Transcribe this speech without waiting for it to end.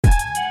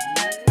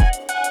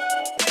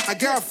I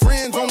got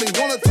friends only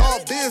wanna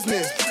talk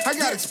business. I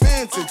got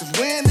expensive, cause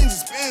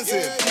winning's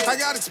expensive. I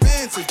got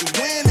expensive, cause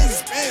winning's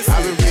expensive.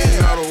 I've been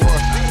getting out of work.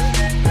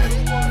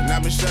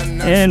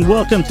 And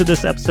welcome to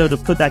this episode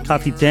of Put That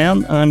Coffee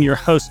Down. I'm your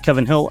host,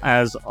 Kevin Hill,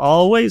 as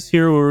always,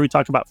 here where we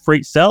talk about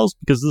freight sales,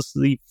 because this is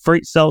the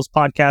Freight Sales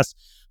Podcast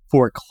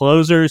for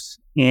closers.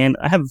 And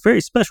I have a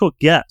very special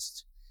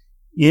guest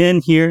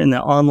in here in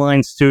the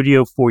online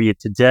studio for you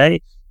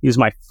today. He was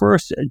my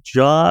first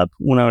job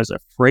when I was a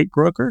freight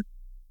broker.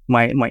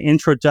 My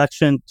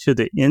introduction to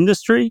the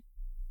industry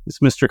is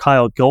Mr.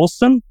 Kyle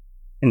Gholston,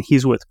 and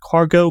he's with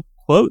Cargo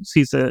Quotes.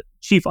 He's a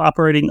chief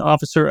operating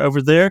officer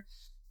over there.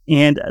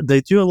 And they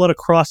do a lot of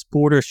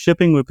cross-border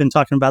shipping. We've been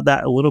talking about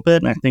that a little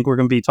bit, and I think we're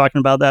going to be talking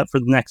about that for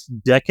the next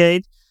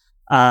decade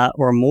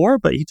or more.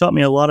 But he taught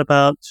me a lot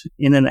about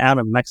in and out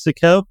of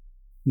Mexico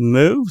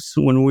moves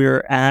when we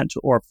were at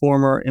our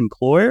former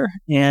employer.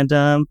 And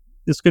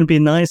it's going to be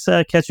nice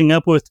catching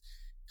up with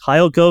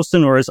Kyle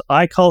Gholston, or as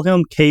I call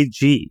him,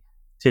 KG,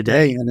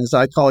 today. Hey, and as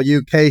I call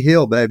you, K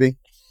Hill, baby.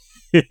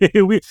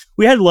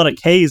 we had a lot of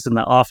K's in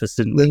the office,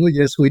 didn't we?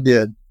 Yes, we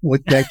did.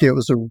 It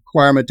was a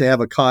requirement to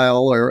have a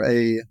Kyle or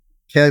a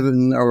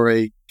Kevin or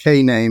a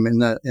K name,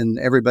 and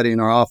everybody in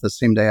our office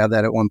seemed to have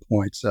that at one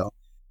point. So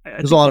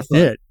it was a lot of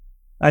fun.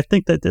 I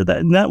think that did that,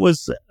 and that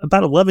was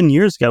about 11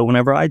 years ago.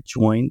 Whenever I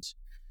joined,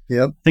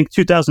 yep, I think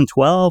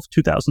 2012,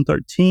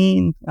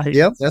 2013.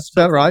 Yep, that's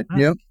about right.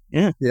 Yep,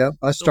 yeah.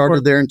 I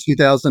started there in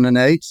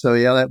 2008, so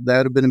yeah, that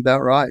would have been about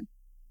right.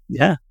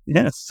 Yeah.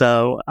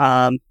 So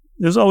it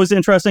was always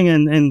interesting,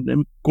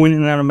 and going in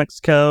and out of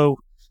Mexico,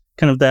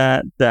 kind of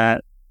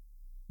that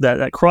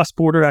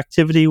cross-border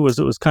activity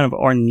was kind of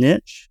our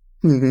niche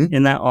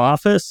in that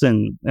office,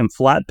 and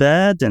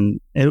flatbed,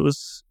 and it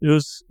was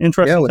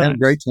interesting. Yeah, we had a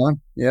great time.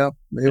 Yeah,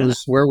 it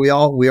was where we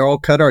all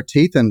cut our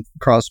teeth in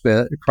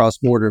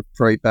cross-border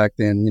freight back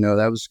then. You know,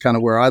 that was kind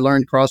of where I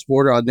learned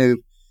cross-border. I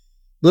knew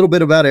a little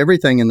bit about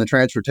everything in the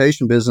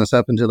transportation business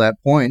up until that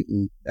point,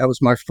 and that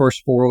was my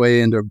first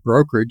foray into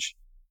brokerage.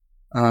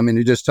 And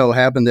it just so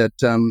happened that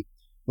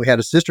we had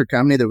a sister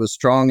company that was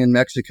strong in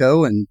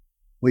Mexico, and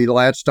we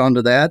latched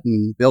onto that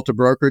and built a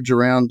brokerage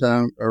around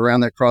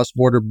that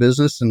cross-border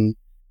business, and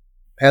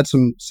had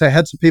some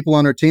people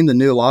on our team that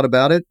knew a lot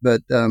about it,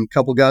 but a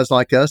couple guys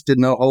like us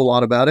didn't know a whole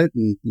lot about it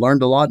and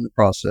learned a lot in the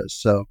process.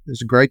 So it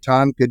was a great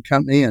time, good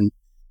company, and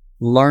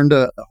learned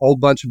a whole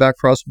bunch about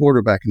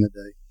cross-border back in the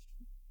day.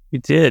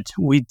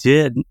 We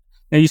did.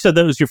 Now, you said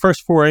that was your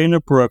first foray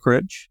into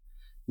brokerage.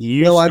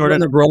 I'd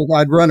run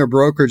a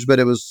brokerage, but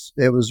it was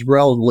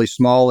relatively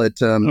small at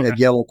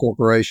Yellow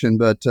Corporation.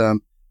 But the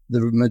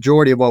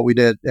majority of what we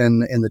did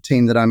and the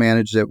team that I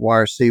managed at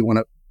YRC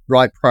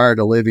right prior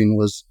to leaving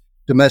was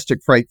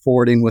domestic freight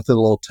forwarding with a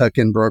little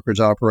tuck-in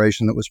brokerage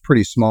operation that was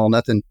pretty small.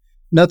 Nothing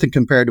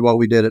compared to what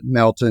we did at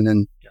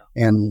Melton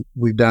and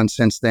we've done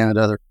since then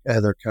at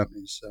other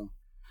companies. So.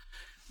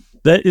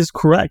 That is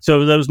correct.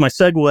 So that was my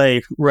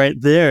segue right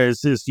there.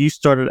 Is you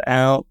started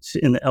out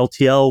in the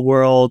LTL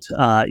world,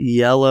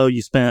 Yellow.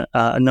 You spent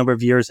a number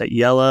of years at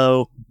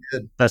Yellow.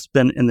 Good. That's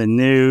been in the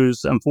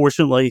news,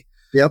 unfortunately,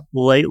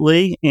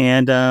 lately.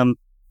 And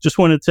just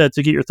wanted to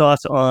get your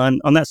thoughts on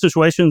that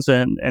situations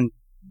and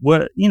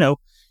what,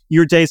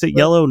 your days at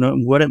Yellow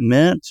and what it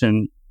meant.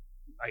 And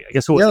I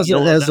guess it was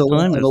as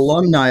an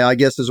alumni, I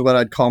guess is what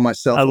I'd call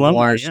myself.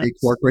 Alumni, YRC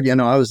corporate.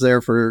 I was there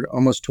for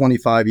almost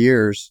 25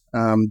 years.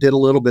 Did a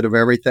little bit of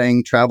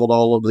everything. Traveled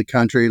all over the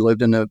country.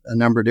 Lived in a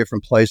number of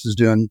different places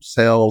doing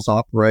sales,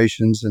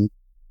 operations, and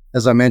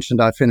as I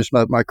mentioned, I finished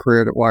my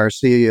career at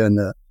YRC in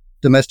the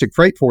domestic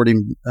freight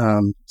forwarding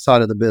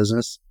side of the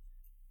business.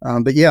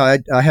 But yeah,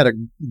 I had a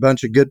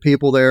bunch of good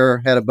people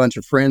there. Had a bunch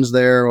of friends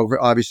there.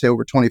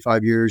 Over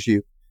 25 years,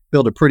 you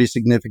build a pretty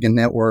significant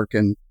network,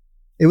 and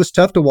it was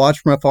tough to watch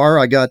from afar.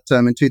 I got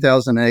in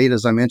 2008,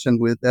 as I mentioned,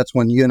 that's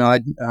when you and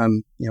I,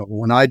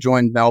 when I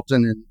joined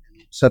Melton, and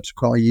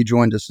subsequently you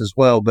joined us as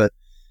well. But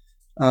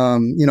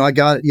I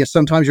got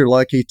sometimes you're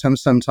lucky,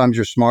 sometimes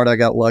you're smart. I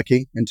got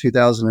lucky in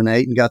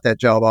 2008 and got that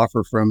job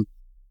offer from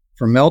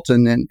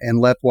Melton and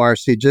left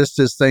YRC just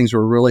as things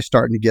were really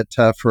starting to get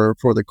tough for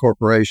the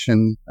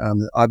corporation.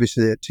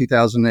 Obviously, the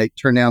 2008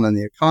 turndown in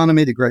the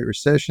economy, the Great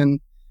Recession,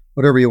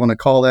 whatever you want to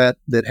call that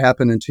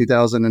happened in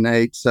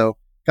 2008. So.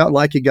 Got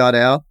lucky, got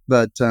out,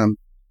 but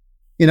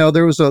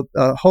there was a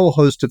whole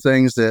host of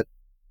things that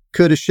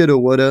coulda, shoulda,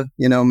 woulda.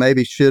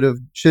 Maybe shouldn't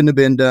have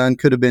been done,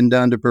 could have been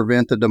done to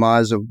prevent the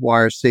demise of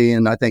YRC,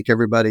 and I think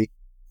everybody,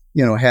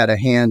 had a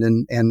hand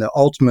in the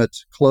ultimate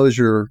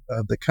closure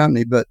of the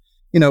company. But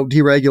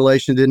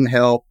deregulation didn't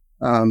help.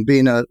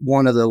 Being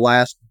one of the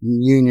last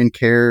union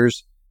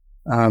carriers,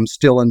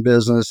 still in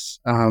business,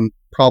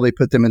 probably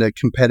put them at a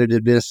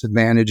competitive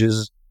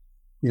disadvantages.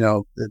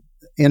 The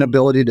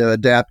inability to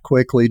adapt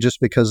quickly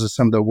just because of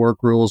some of the work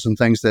rules and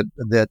things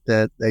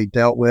that they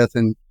dealt with.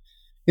 And,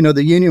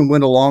 the union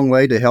went a long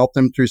way to help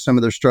them through some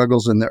of their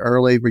struggles in the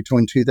early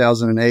between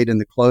 2008 and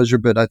the closure.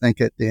 But I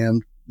think at the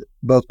end,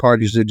 both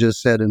parties had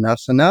just said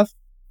enough's enough.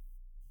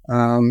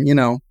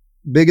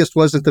 biggest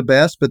wasn't the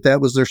best, but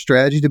that was their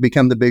strategy to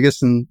become the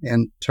biggest, and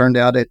turned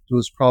out it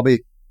was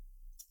probably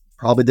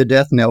the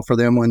death knell for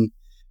them when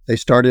they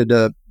started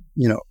to,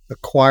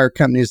 acquire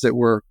companies that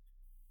were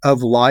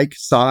of like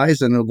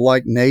size and of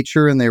like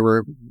nature, and they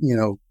were,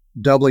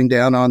 doubling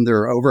down on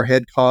their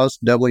overhead costs,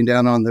 doubling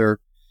down on their,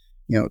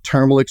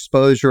 terminal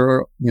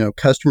exposure.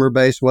 Customer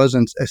base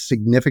wasn't a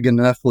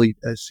significantly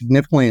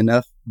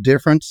enough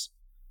difference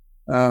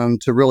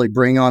to really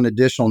bring on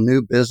additional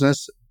new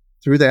business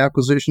through the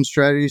acquisition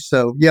strategy.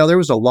 So yeah, there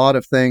was a lot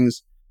of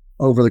things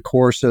over the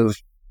course of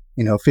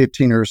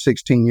 15 or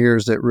 16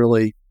 years that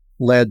really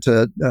led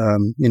to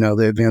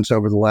the events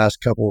over the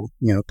last couple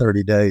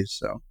 30 days.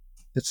 So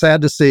it's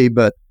sad to see,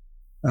 but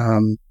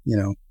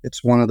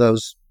it's one of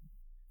those.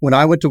 When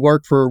I went to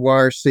work for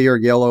YRC, or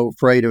Yellow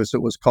Freight as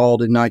it was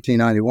called, in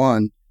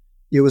 1991,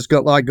 it was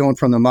like going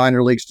from the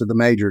minor leagues to the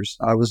majors.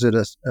 I was at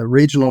a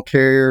regional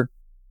carrier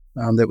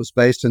that was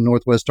based in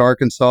Northwest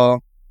Arkansas.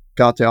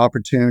 Got the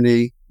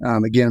opportunity,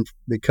 again,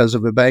 because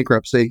of a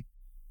bankruptcy,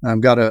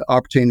 got an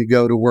opportunity to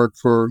go to work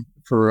for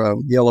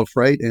Yellow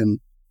Freight. And,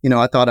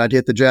 I thought I'd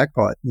hit the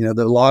jackpot,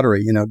 the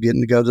lottery,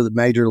 getting to go to the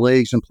major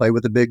leagues and play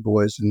with the big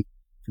boys. And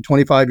for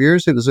 25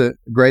 years, it was a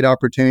great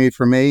opportunity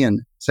for me,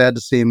 and sad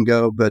to see him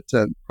go, but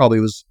probably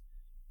was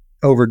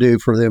overdue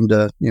for them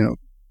to,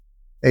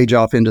 age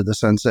off into the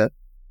sunset.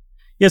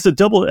 Yes, a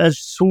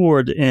double-edged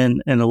sword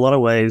in a lot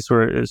of ways,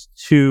 where it's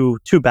two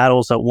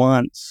battles at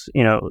once,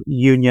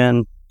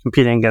 union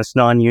competing against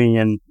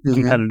non-union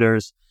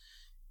competitors.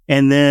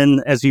 And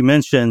then, as you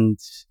mentioned,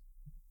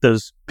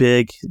 those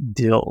big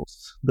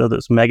deals,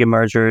 those mega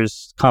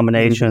mergers,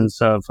 combinations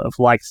of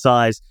like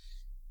size,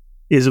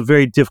 is a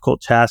very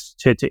difficult task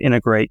to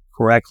integrate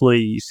correctly.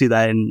 You see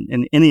that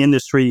in any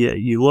industry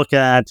you look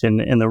at,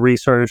 and in the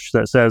research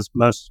that says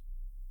most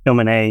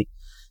M&A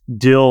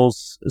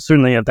deals,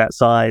 certainly of that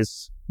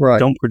size,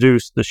 don't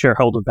produce the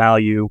shareholder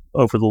value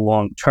over the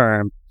long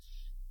term.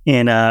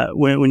 And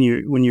when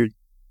you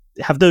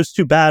have those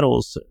two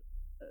battles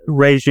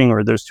raging,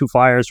 or those two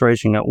fires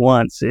raging at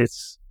once,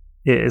 it's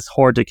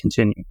hard to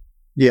continue.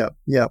 Yeah.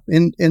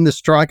 In the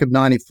strike of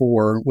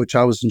 '94, which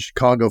I was in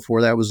Chicago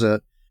for, that was a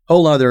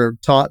whole other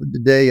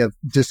day of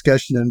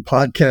discussion and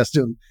podcast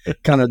of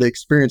kind of the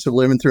experience of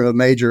living through a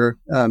major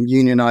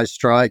unionized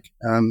strike.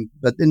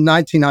 But in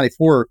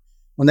 1994,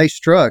 when they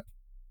struck,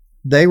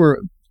 they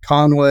were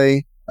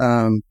Conway,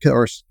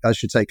 or I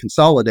should say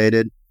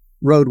Consolidated,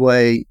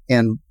 Roadway,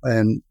 and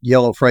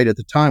Yellow Freight at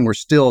the time were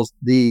still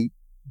the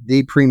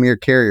premier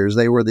carriers.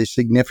 They were the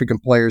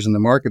significant players in the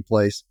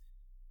marketplace.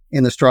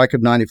 And the strike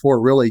of '94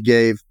 really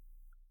gave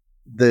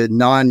the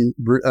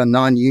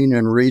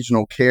non-union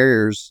regional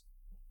carriers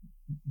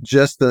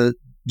just the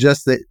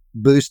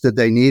boost that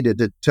they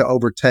needed to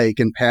overtake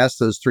and pass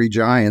those three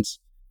giants.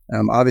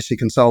 Obviously,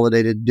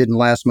 Consolidated didn't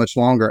last much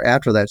longer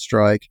after that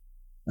strike,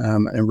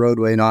 and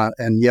Roadway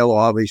and Yellow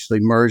obviously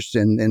merged,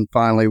 and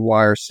finally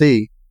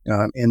YRC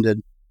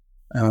ended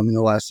in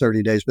the last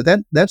 30 days. But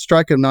that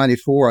strike of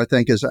 '94, I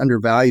think, is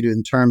undervalued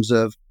in terms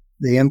of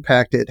the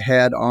impact it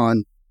had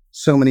on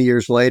so many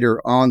years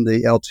later on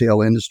the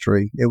LTL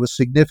industry. It was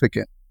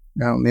significant.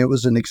 It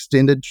was an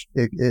extended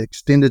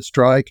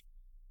strike.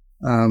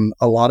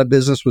 A lot of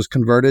business was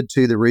converted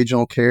to the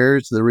regional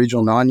carriers, the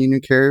regional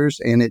non-union carriers,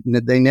 and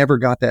they never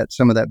got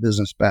some of that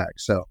business back.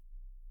 So,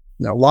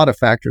 a lot of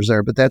factors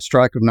there, but that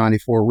strike of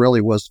 '94 really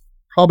was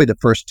probably the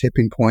first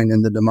tipping point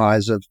in the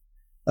demise of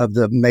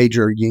the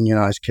major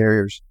unionized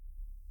carriers.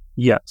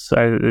 Yes,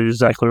 you're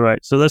exactly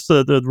right. So that's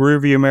the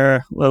rearview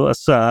mirror.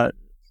 Let's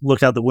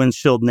look out the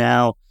windshield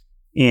now,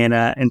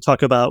 and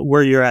talk about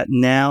where you're at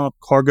now.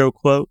 Cargo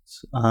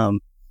Quotes.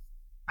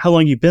 How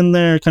long you've been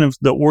there, kind of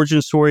the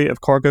origin story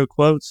of Cargo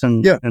Quotes,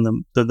 and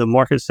the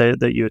markets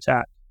that you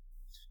attack.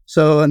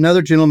 So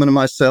another gentleman and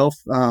myself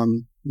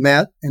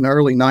met in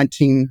early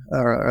 2019,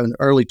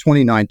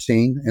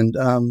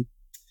 and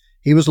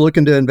he was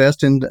looking to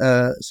invest in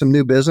some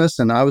new business,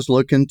 and I was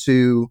looking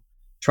to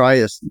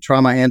try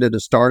my hand at a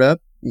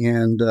startup.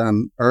 And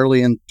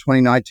early in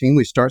 2019,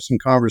 we start some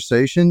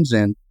conversations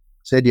and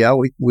said, yeah,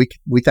 we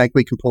think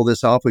we can pull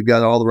this off. We've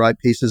got all the right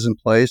pieces in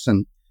place,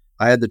 and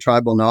I had the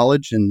tribal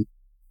knowledge, and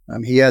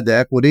he had the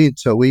equity.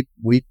 So we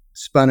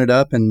spun it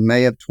up in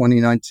May of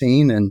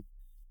 2019, and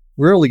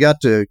really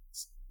got to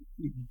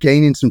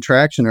gaining some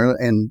traction.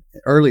 And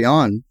early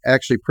on,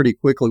 actually pretty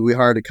quickly, we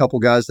hired a couple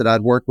guys that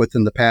I'd worked with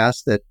in the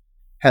past that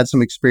had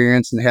some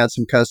experience and had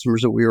some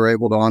customers that we were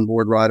able to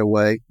onboard right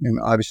away. And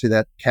obviously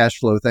that cash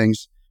flow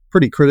thing's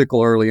pretty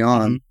critical early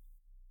on.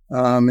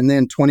 And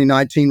then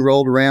 2019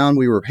 rolled around.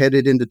 We were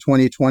headed into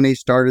 2020,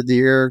 started the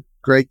year.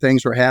 Great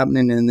things were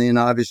happening. And then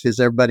obviously, as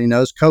everybody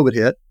knows, COVID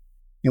hit.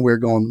 And we were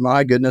going,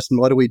 my goodness, and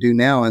what do we do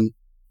now? And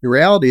the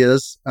reality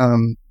is,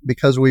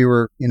 because we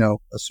were, a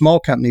small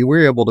company, we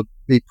were able to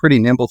be pretty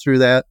nimble through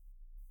that,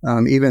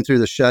 even through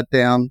the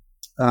shutdown.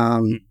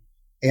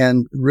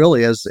 And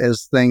really,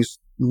 as things,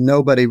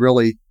 nobody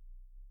really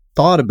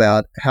thought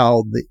about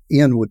how the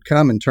end would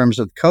come in terms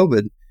of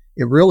COVID.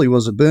 It really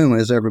was a boom,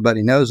 as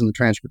everybody knows, in the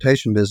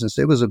transportation business.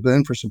 It was a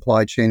boom for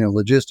supply chain and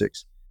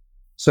logistics.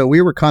 So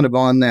we were kind of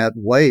on that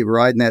wave,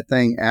 riding that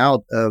thing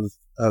out of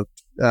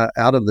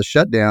the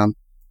shutdown,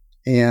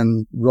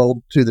 and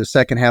rolled through the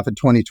second half of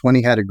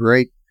 2020. Had a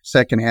great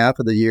second half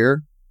of the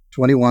year.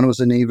 21 was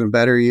an even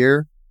better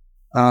year.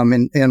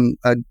 And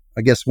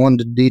I guess one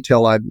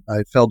detail I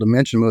failed to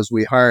mention was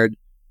we hired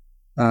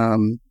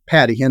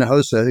Patty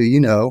Hinojosa, who you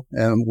know,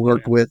 and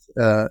worked with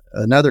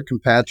another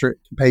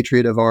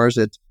compatriot of ours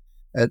at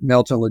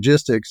Melton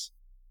Logistics.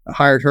 I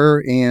hired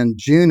her in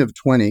June of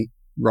 20,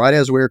 right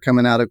as we were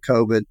coming out of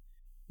COVID.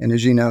 And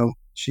as you know,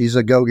 she's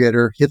a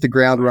go-getter, hit the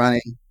ground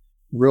running,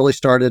 really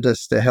started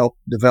us to help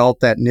develop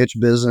that niche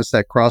business,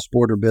 that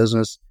cross-border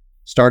business,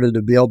 started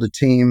to build a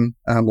team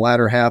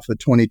latter half of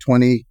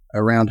 2020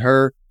 around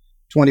her.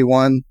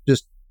 21,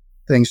 just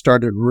things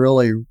started to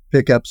really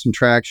pick up some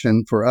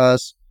traction for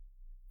us.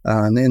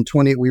 And then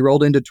we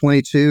rolled into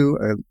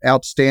 22,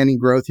 outstanding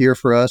growth year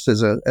for us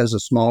as a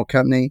small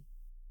company.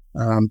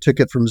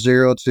 Took it from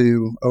 0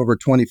 to over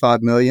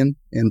 25 million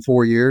in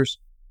 4 years.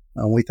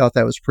 We thought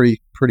that was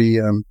pretty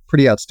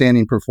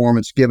outstanding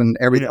performance given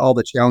all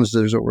the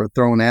challenges that were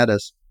thrown at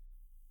us.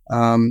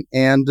 We're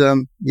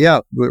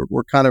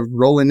kind of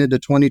rolling into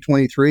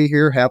 2023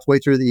 here, halfway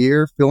through the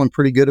year, feeling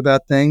pretty good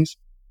about things.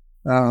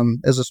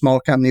 As a small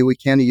company, we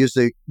can use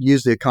the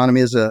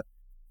economy as a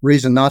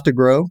reason not to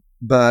grow,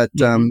 but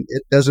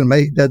it doesn't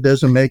mean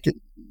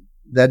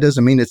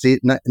it's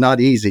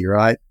not easy,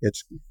 right?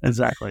 It's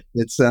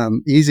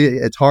easy.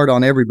 It's hard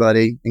on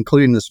everybody,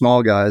 including the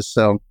small guys.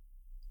 So,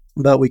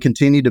 but we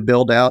continue to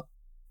build out.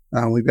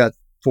 We've got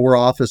 4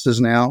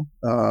 offices now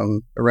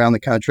around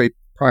the country,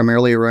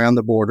 primarily around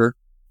the border.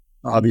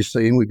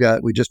 Obviously, and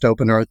we just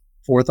opened our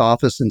 4th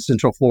office in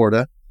Central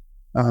Florida.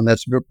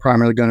 That's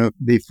primarily going to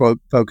be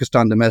focused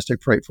on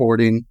domestic freight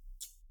forwarding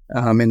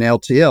and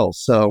LTL.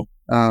 So,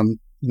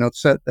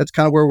 that's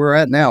kind of where we're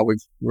at now.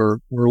 We're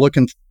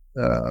looking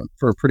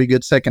for a pretty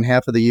good second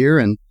half of the year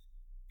and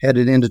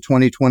headed into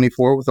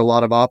 2024 with a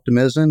lot of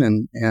optimism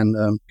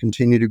and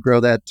continue to grow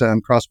that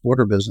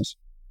cross-border business.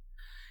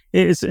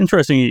 It's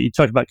interesting you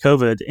talked about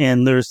COVID,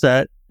 and there's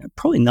that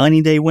probably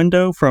 90-day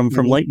window from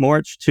late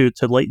March to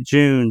late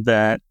June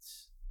that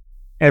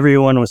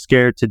everyone was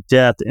scared to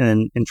death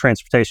in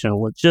transportation and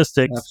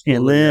logistics. Absolutely,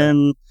 and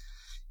then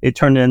it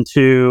turned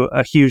into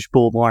a huge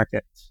bull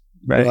market,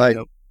 right?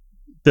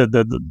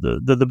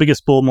 The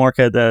biggest bull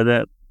market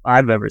that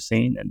I've ever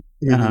seen, and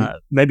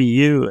maybe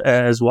you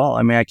as well.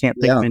 I mean, I can't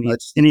think of any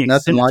extended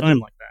time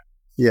like that.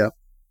 Yeah.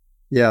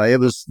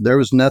 There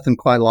was nothing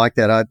quite like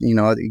that. I've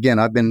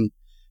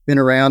been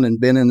around and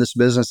been in this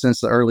business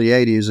since the early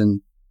 80s,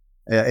 and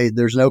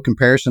there's no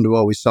comparison to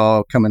what we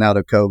saw coming out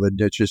of COVID.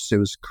 It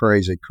was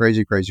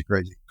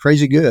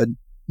crazy good.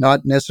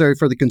 Not necessarily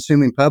for the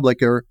consuming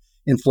public or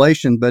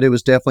inflation, but it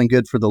was definitely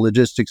good for the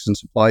logistics and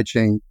supply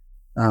chain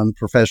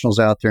professionals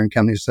out there and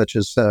companies such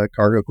as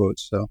Cargo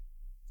Quotes. So.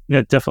 Yeah,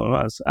 it definitely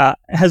was.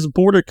 Has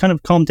border kind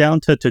of calmed down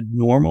to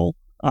normal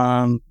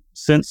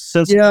since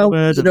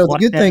COVID? The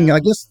good thing, I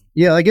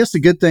guess the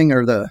good thing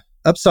or the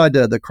upside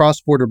to the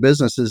cross-border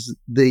business is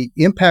the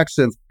impacts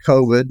of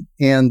COVID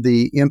and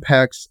the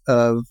impacts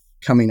of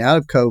coming out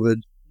of COVID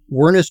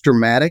weren't as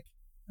dramatic.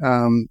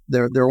 There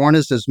weren't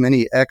as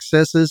many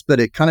excesses, but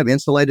it kind of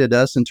insulated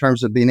us in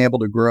terms of being able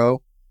to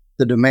grow.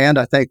 The demand,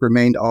 I think,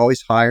 remained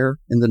always higher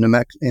in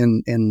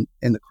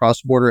the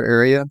cross-border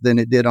area than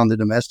it did on the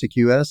domestic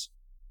U.S.,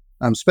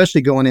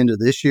 especially going into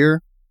this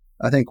year.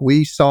 I think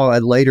we saw a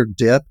later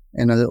dip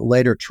and a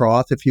later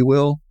trough, if you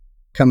will,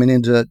 coming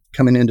into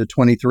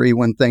 23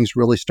 when things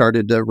really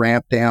started to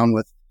ramp down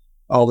with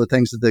all the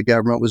things that the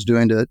government was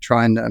doing to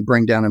try and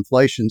bring down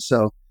inflation.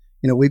 So,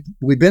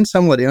 we've been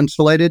somewhat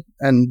insulated,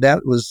 and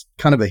that was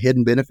kind of a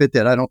hidden benefit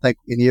that I don't think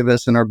any of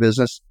us in our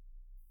business,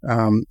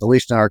 at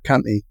least in our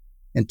company,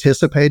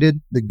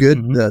 anticipated. The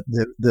good,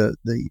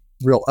 the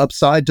real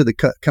upside to the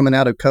coming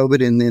out of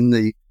COVID, and then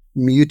the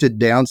muted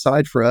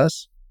downside for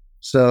us.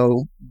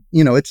 So,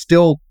 it's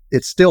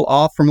still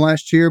off from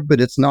last year,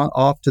 but it's not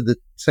off to the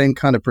same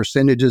kind of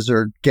percentages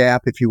or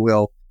gap, if you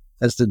will,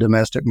 as the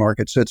domestic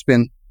market. So it's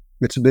been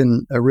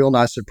a real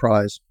nice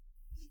surprise.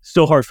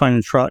 Still hard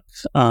finding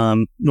trucks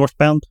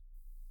northbound.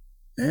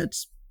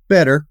 It's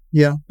better,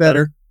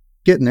 better.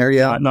 Getting there,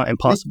 yeah. Not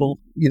impossible.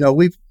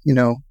 We've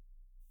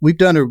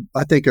done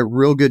I think a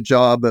real good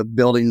job of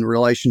building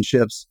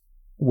relationships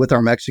with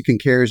our Mexican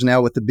carriers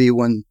now with the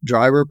B1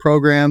 driver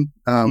program.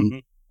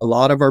 A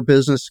lot of our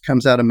business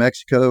comes out of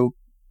Mexico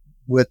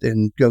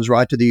and goes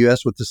right to the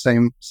U.S. with the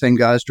same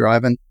guys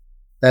driving.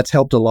 That's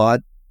helped a lot.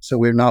 So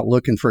we're not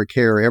looking for a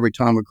carrier every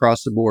time we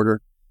cross the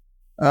border.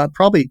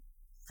 Probably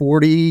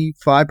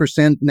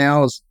 45%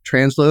 now is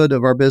transload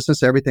of our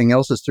business. Everything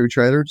else is through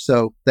trailer.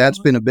 So that's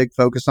been a big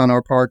focus on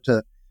our part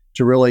to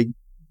really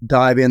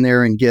dive in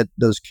there and get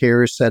those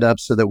carriers set up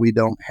so that we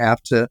don't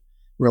have to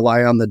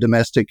rely on the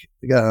domestic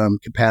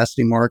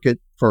capacity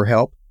market for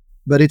help.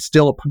 But it's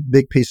still a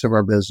big piece of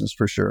our business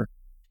for sure.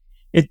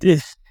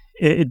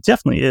 It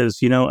definitely is.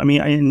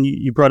 And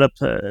you brought up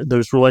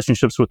those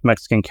relationships with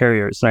Mexican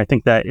carriers, and I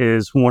think that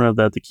is one of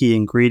the key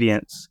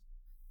ingredients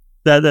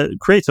that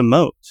creates a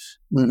moat.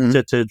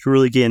 to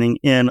really getting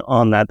in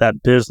on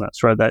that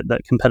business, right?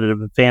 That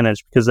competitive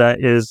advantage, because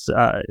that is,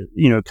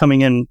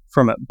 coming in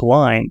from it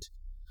blind.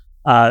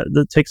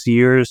 That takes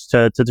years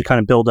to kind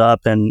of build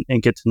up and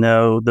get to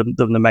know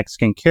the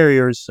Mexican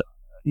carriers.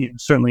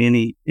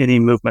 Certainly any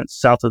movement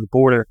south of the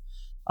border,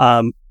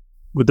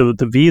 with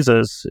the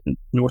visas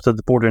north of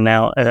the border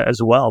now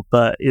as well.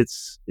 But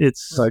it's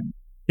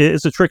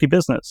a tricky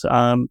business.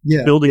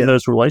 Building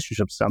those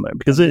relationships down there,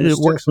 because it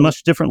works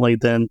much differently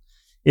than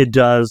it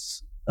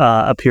does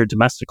up here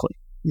domestically.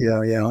 Yeah.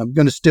 I'm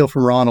going to steal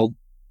from Ronald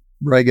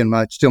Reagan,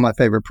 still my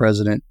favorite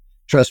president.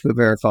 Trust but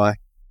verify.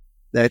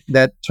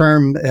 That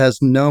term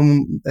has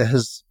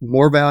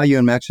more value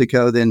in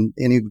Mexico than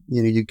any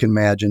you can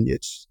imagine.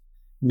 It's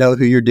know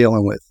who you're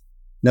dealing with,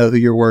 know who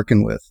you're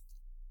working with,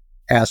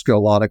 ask a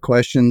lot of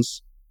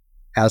questions,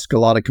 ask a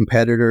lot of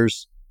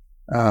competitors.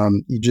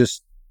 You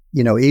just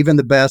even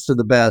the best of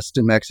the best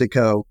in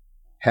Mexico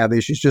have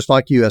issues, just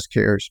like U.S.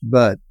 carriers.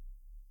 But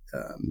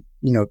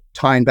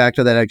tying back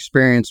to that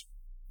experience,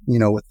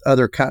 with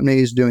other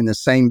companies doing the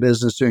same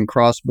business, doing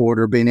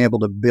cross-border, being able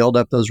to build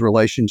up those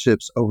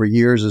relationships over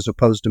years as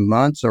opposed to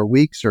months or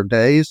weeks or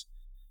days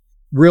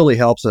really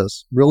helps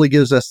us, really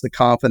gives us the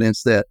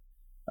confidence that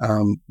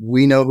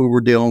we know who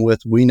we're dealing with.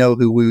 We know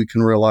who we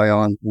can rely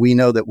on. We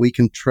know that we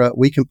can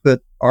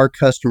put our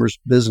customers'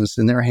 business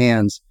in their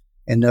hands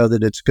and know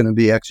that it's going to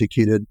be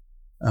executed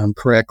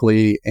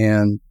correctly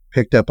and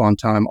picked up on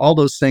time. All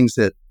those things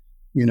that,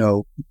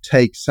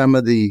 take some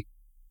of the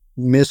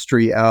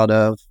mystery out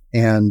of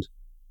and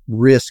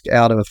risk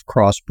out of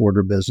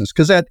cross-border business.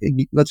 Because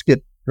let's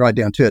get right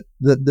down to it.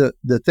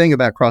 The thing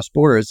about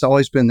cross-border, it's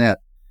always been that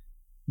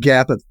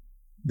gap of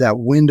that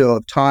window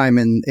of time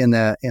and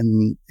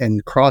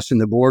crossing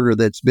the border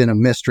that's been a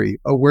mystery.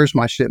 Oh, where's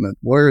my shipment?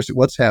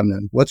 What's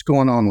happening? What's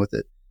going on with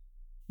it?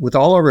 With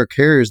all of our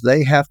carriers,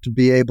 they have to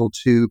be able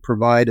to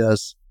provide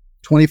us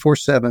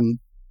 24/7,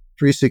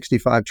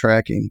 365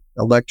 tracking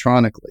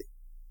electronically.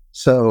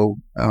 So,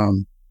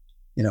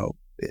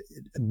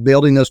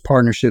 building those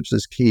partnerships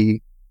is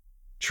key,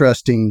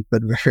 trusting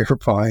but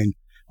verifying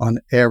on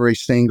every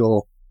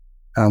single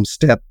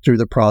step through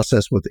the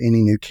process with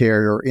any new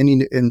carrier, or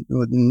in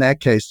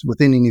that case,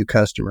 with any new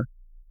customer.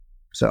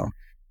 So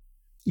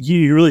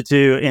you really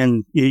do.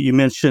 And you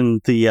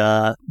mentioned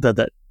that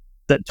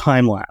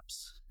time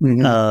lapse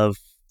of,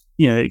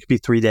 it could be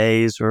 3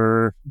 days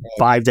or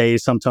 5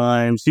 days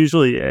sometimes.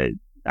 Usually,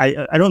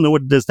 I don't know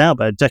what it is now,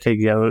 but a decade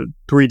ago,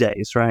 3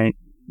 days, right?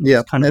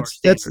 Yeah,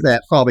 that's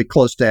that probably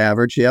close to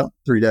average. Yeah,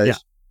 3 days.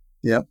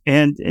 Yeah.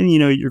 And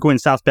you're going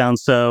southbound,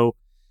 so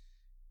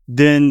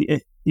then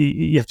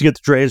you have to get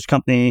the drayage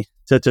company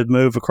to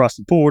move across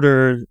the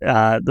border.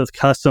 The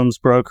customs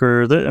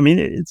broker.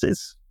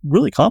 It's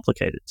really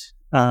complicated.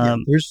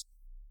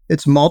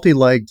 It's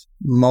multi-legged,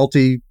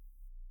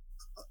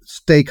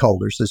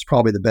 multi-stakeholders is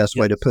probably the best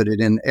way to put it.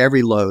 In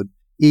every load,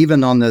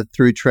 even on the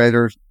through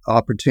trailer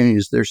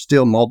opportunities, there's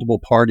still multiple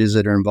parties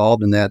that are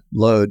involved in that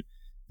load.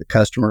 The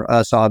customer,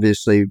 us,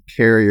 obviously,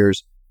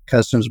 carriers,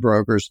 customs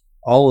brokers,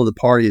 all of the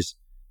parties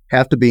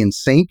have to be in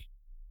sync,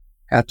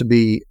 have to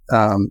be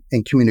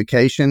in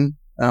communication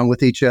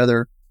with each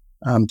other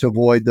to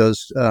avoid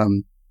those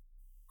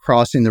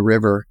crossing the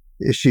river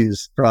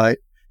issues, right?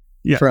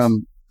 Yes.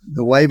 From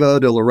Nuevo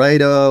to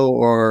Laredo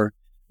or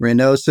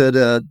Reynosa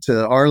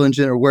to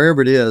Arlington or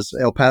wherever it is,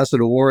 El Paso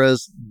to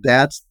Juarez,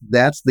 that's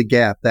the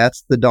gap.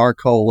 That's the dark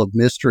hole of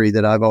mystery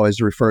that I've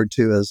always referred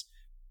to as.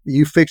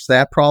 You fix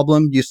that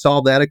problem, you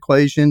solve that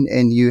equation,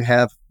 and you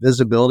have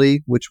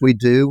visibility, which we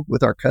do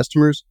with our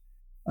customers.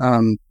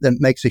 That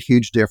makes a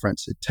huge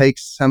difference. It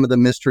takes some of the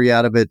mystery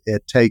out of it.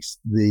 It takes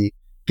the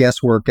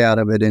guesswork out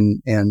of it,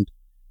 and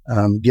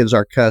gives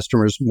our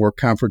customers more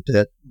comfort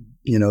that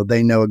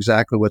they know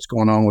exactly what's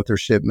going on with their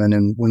shipment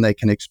and when they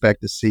can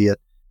expect to see it,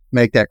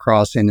 make that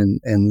crossing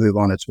and move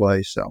on its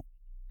way. So.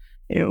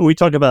 We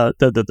talk about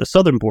the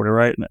southern border,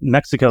 right?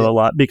 Mexico a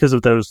lot because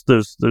of those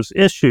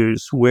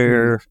issues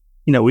where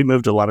we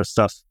moved a lot of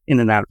stuff in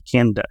and out of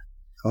Canada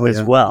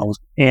as well,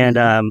 and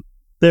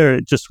there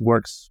it just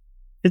works.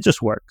 It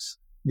just works.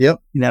 Yep.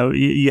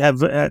 You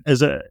have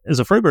as a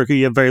freight broker,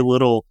 you have very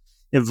little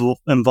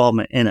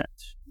involvement in it,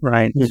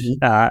 right?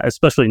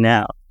 Especially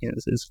now,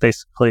 it's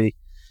basically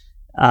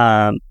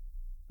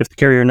if the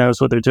carrier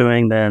knows what they're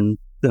doing, then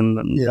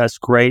that's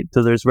great.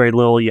 So there's very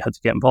little you have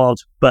to get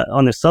involved. But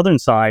on the southern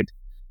side,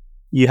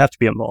 you have to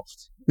be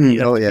involved.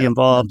 You have to be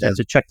involved. You have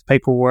to check the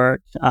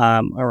paperwork.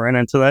 I ran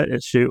into that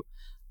issue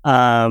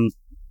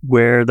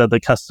where the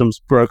customs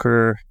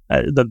broker,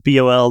 the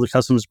BOL, the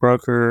customs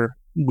broker,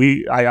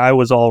 I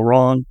was all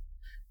wrong,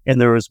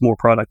 and there was more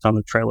product on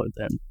the trailer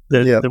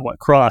than what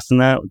crossed, and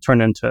that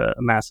turned into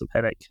a massive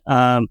headache.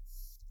 But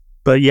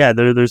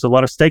there's a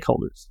lot of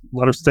stakeholders,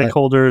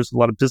 a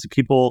lot of busy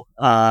people,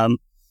 a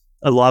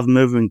lot of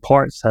moving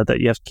parts that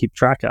you have to keep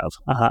track of.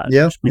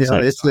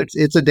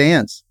 It's a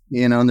dance,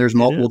 and there's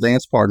multiple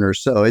dance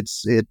partners, so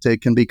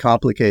it can be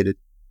complicated.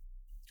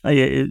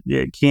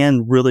 It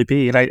can really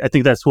be, and I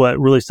think that's what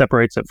really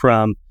separates it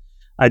from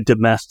a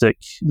domestic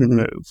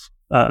move.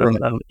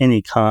 of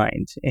any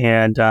kind.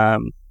 And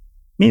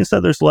means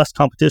that there's less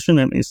competition.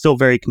 I mean, it's still a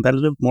very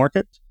competitive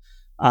market,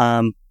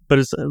 but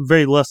it's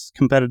very less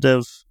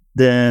competitive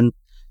than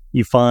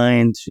you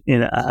find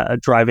in a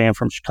dry van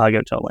from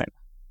Chicago to Atlanta.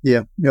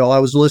 Yeah. I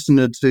was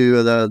listening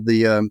to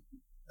the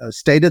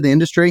State of the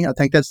Industry. I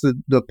think that's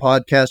the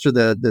podcast or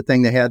the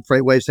thing they had,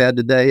 FreightWaves had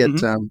today at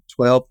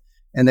 12.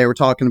 And they were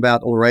talking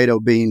about Laredo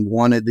being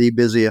one of the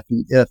busiest,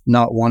 if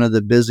not one of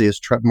the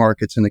busiest truck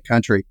markets in the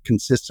country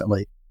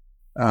consistently.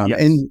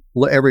 And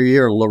every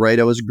year,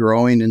 Laredo is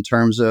growing in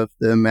terms of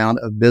the amount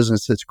of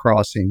business that's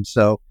crossing.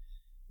 So,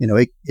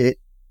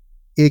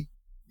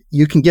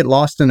 you can get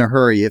lost in a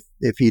hurry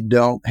if you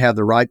don't have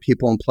the right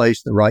people in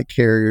place, the right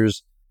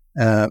carriers,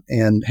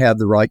 and have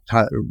the right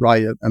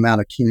amount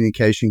of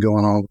communication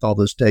going on with all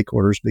those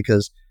stakeholders,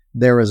 because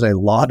there is a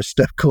lot of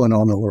stuff going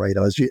on in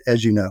Laredo,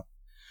 as you know.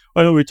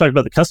 Well, we talked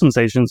about the customs,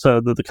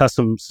 so the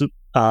customs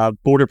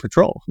border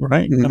patrol,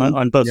 right,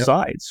 on both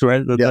sides,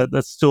 right?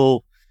 That's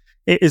still,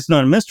 it's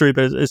not a mystery,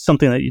 but it's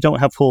something that you don't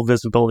have full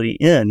visibility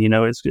in.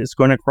 It's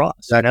going to cross.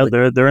 Exactly.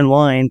 They're in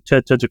line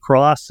to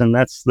cross, and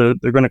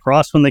they're going to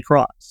cross when they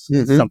cross.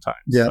 Sometimes,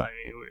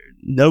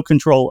 no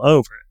control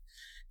over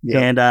it,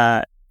 and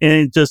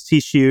it does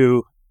teach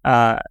you,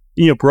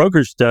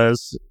 brokerage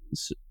does,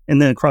 and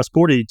then across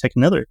border you take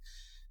another.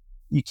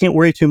 You can't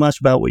worry too much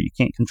about what you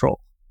can't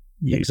control.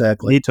 You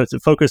need to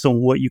focus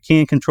on what you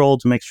can control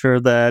to make sure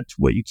that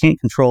what you can't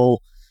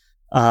control,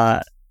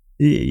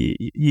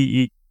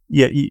 you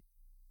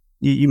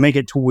make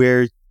it to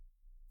where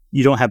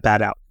you don't have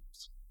bad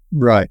outcomes.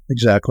 Right.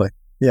 Exactly.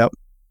 Yep.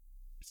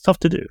 It's tough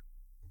to do.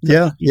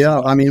 Yeah.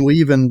 I mean, we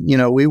even,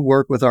 we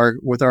work with our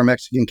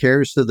Mexican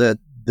carriers so that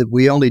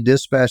we only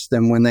dispatch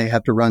them when they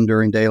have to run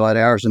during daylight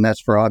hours. And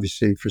that's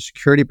obviously for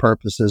security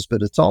purposes,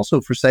 but it's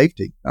also for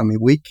safety. I mean,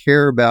 we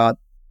care about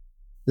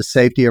the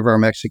safety of our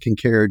Mexican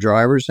carrier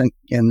drivers and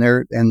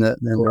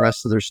the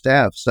rest of their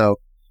staff. So,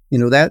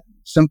 that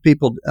some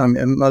people,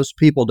 most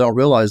people don't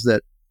realize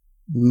that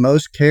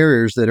most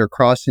carriers that are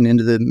crossing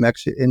into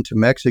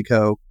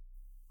Mexico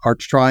are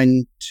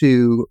trying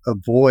to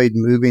avoid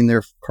moving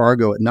their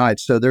cargo at night.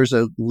 So there's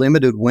a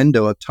limited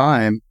window of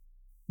time.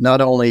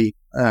 Not only,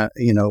 are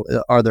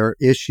there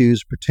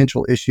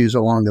potential issues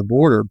along the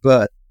border,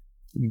 but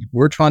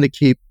we're trying to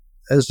keep,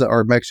 as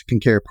our Mexican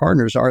carrier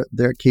partners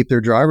keep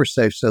their drivers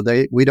safe, so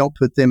we don't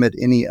put them at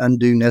any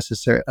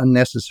unnecessary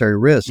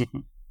risk.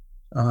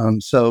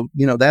 So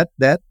that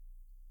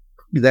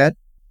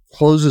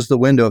closes the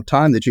window of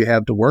time that you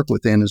have to work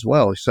within as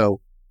well.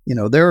 So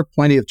there are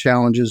plenty of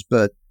challenges,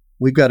 but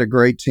we've got a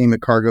great team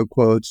at Cargo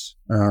Quotes,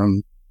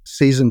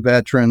 seasoned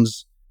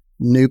veterans,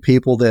 new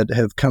people that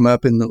have come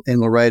up in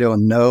Laredo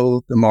and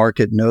know the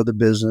market, know the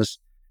business,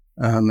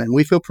 and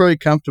we feel pretty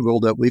comfortable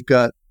that we've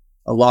got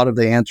a lot of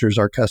the answers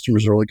our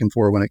customers are looking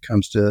for when it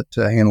comes to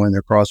handling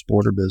their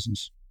cross-border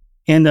business.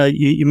 And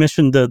you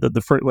mentioned the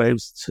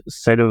FreightWaves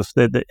State of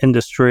the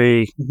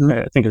Industry.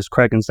 I think it was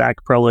Craig and Zach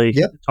probably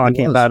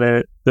talking about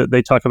it.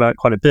 They talk about it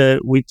quite a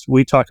bit. We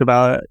talked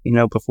about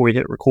it, before we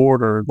hit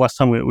record or last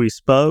time we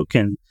spoke.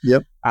 And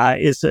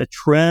it's a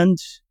trend.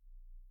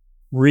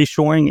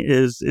 Reshoring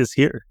is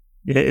here.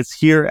 It's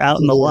here out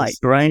in the light,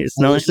 right? It's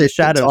not in the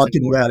shadows.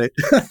 Talking about it.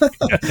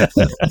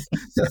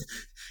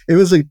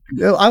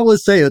 I would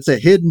say it's a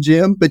hidden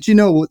gem, but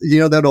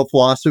that old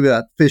philosophy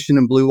about fishing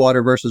in blue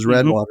water versus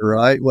red water,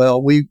 right?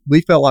 Well, we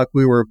felt like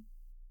we were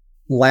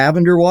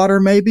lavender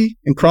water maybe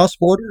in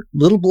cross-border,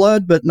 little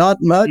blood, but not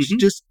much.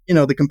 Just,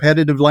 the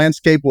competitive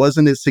landscape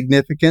wasn't as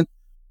significant.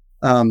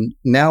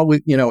 Now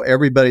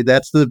everybody,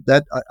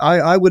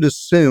 I would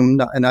assume,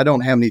 and I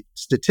don't have any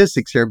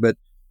statistics here, but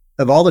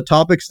of all the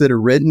topics that are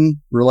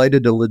written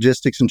related to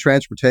logistics and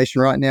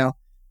transportation right now,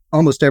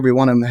 almost every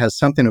one of them has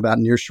something about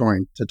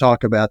nearshoring to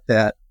talk about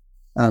that.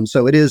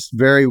 So it is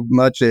very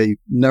much a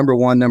number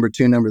one, number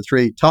two, number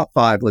three, top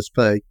five, let's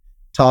say,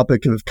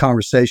 topic of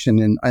conversation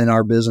in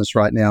our business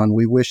right now. And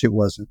we wish it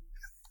wasn't.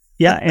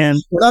 Yeah. And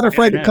we're not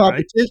afraid of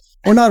competition.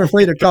 Right? We're not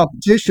afraid of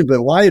competition,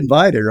 but why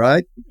invite it,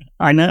 right?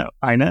 I know.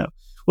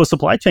 Well,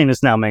 supply chain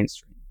is now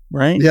mainstream,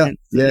 right? Yeah.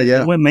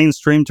 It went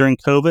mainstream during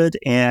COVID,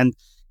 and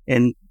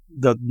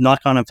the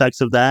knock-on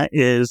effects of that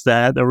is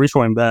that the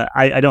reshoring, but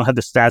I don't have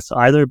the stats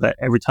either, but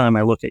every time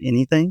I look at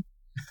anything,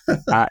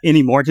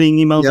 any marketing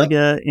emails I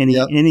get,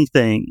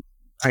 anything,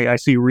 I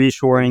see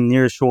reshoring,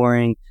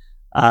 nearshoring,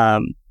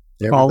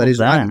 everybody's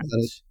all of right.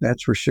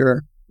 That's for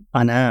sure.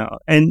 I know.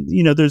 And,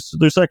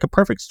 there's like a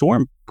perfect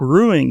storm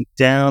brewing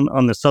down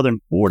on the southern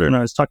border. And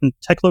I was talking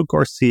to Teclo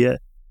Garcia,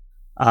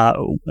 a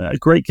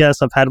great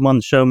guest. I've had him on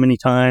the show many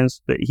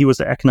times, but he was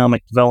an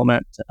economic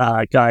development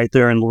guy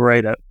there in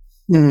Laredo.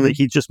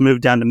 He just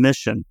moved down to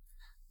Mission.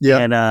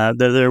 And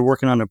they're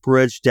working on a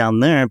bridge down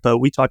there. But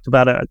we talked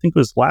about it, I think it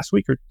was last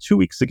week or 2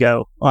 weeks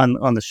ago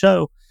on the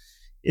show,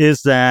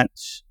 is that,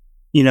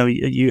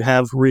 you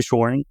have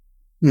reshoring,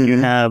 you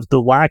have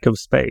the lack of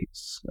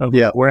space, of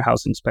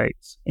warehousing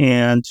space,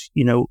 and,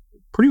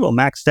 pretty well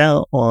maxed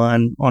out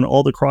on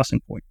all the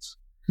crossing points.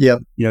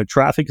 Yep.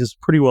 Traffic is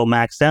pretty well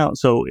maxed out.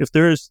 So if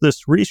there's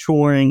this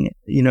reshoring,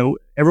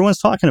 everyone's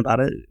talking about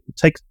it. It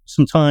takes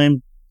some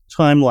time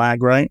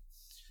lag, right?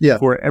 Yeah.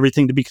 For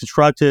everything to be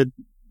constructed,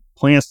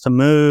 plans to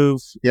move,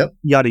 yep,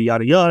 yada,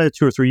 yada, yada,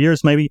 2 or 3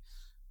 years maybe.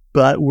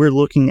 But we're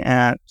looking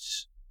at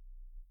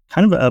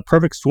kind of a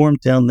perfect storm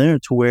down there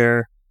to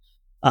where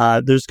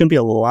there's going to be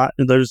a lot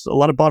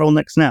of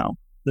bottlenecks now.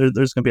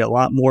 There's going to be a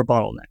lot more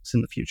bottlenecks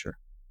in the future.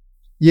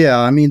 Yeah,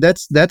 I mean,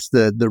 that's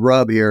the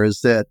rub here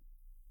is that,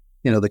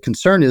 the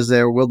concern is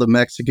will the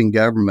Mexican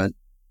government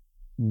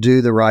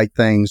do the right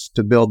things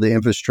to build the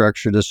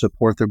infrastructure to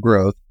support their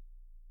growth?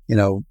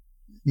 You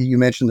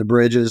mentioned the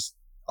bridges,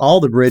 all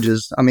the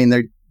bridges. I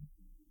mean,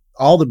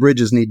 all the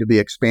bridges need to be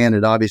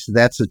expanded. Obviously,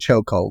 that's a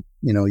chokehold.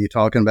 You're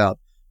talking about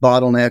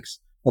bottlenecks.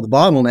 Well, the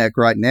bottleneck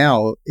right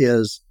now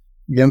is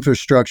the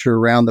infrastructure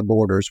around the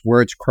borders,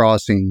 where it's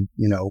crossing,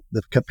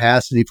 the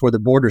capacity for the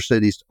border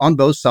cities on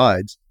both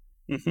sides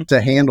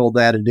to handle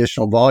that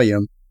additional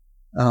volume.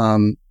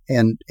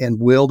 And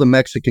will the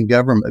Mexican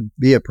government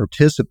be a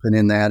participant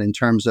in that in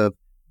terms of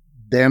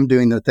them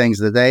doing the things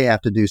that they have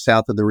to do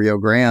south of the Rio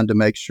Grande to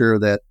make sure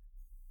that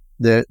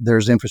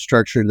there's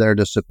infrastructure there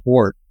to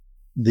support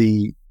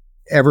the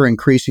ever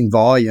increasing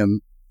volume?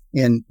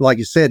 And like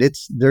you said,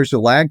 there's a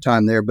lag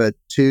time there, but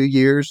 2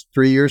 years,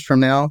 3 years from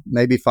now,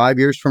 maybe 5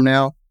 years from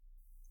now,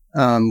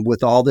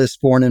 with all this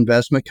foreign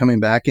investment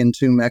coming back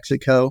into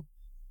Mexico,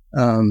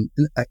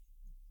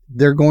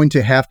 they're going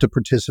to have to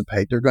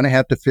participate. They're going to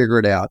have to figure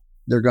it out.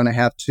 They're going to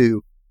have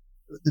to.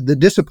 The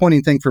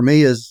disappointing thing for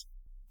me is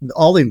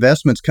all the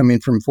investments coming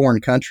from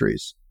foreign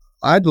countries.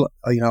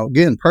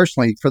 Again,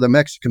 personally, for the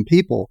Mexican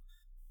people,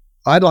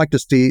 I'd like to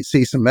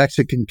see some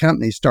Mexican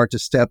companies start to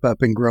step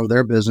up and grow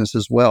their business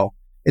as well.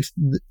 It's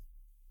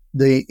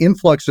the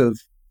influx of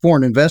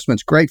foreign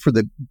investments great for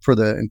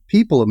the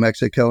people of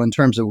Mexico in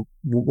terms of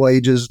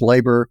wages,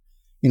 labor,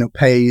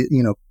 pay,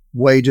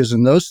 wages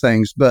and those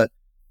things. But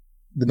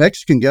the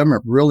Mexican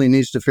government really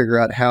needs to figure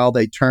out how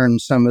they turn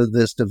some of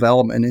this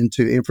development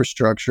into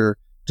infrastructure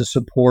to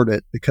support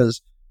it,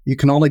 because you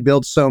can only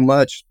build so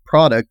much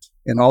product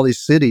in all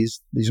these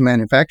cities, these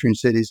manufacturing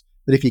cities.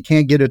 But if you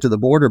can't get it to the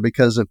border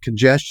because of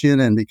congestion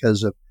and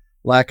because of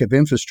lack of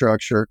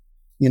infrastructure,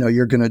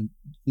 you're gonna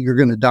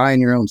die in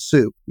your own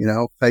soup,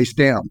 face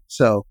down.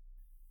 So,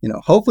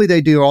 hopefully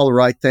they do all the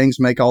right things,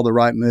 make all the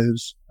right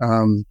moves.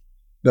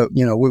 But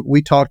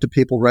we talk to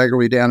people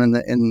regularly down in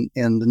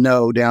the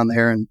know down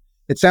there, and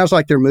it sounds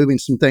like they're moving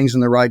some things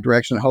in the right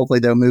direction. Hopefully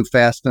they'll move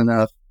fast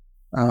enough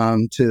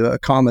to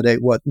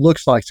accommodate what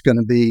looks like it's going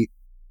to be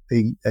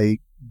a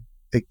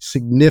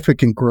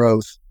significant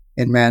growth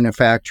in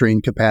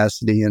manufacturing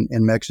capacity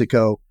in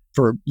Mexico.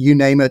 For you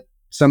name it,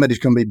 somebody's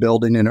going to be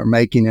building it or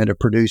making it or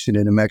producing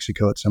it in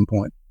Mexico at some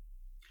point.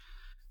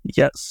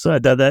 Yes,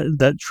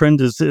 that trend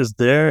is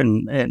there,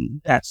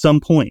 and at some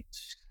point,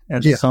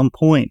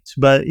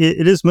 but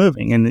it is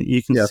moving, and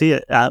you can see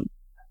it. Have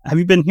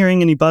you been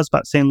hearing any buzz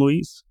about San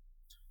Luis?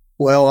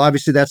 Well,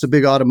 obviously that's a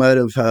big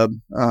automotive hub.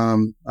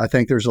 I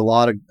think there's a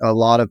lot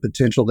of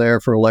potential there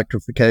for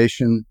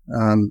electrification.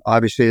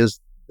 Obviously,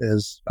 as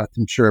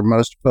I'm sure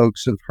most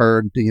folks have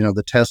heard,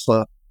 the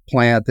Tesla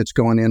plant that's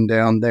going in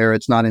down there.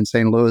 It's not in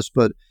St. Louis,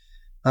 but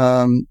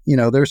I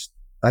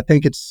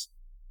think it's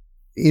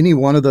any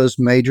one of those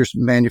major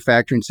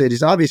manufacturing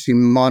cities. Obviously,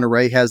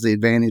 Monterey has the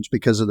advantage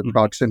because of the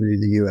proximity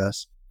to the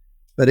U.S.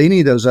 But any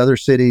of those other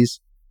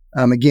cities,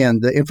 again,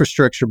 the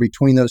infrastructure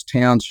between those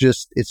towns,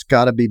 it's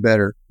got to be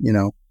better,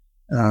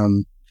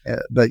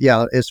 But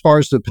yeah, as far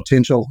as the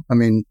potential, I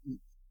mean,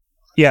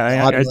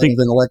 I think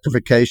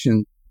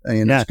electrification,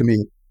 it's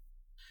going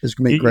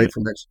to be great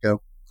for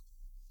Mexico.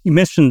 You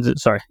mentioned,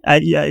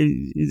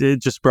 it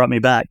just brought me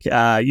back.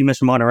 You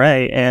mentioned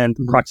Monterey and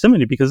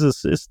proximity because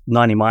it's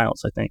 90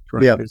 miles, I think.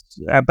 Right? Yeah. It's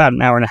about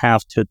an hour and a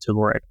half to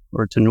Laredo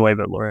or to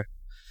Nuevo Laredo.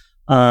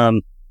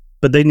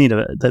 But they need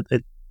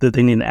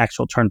an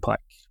actual turnpike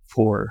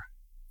for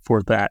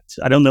that.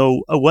 I don't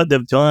know what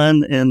they've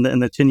done in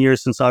the 10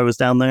 years since I was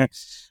down there.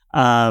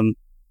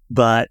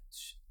 But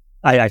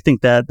I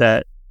think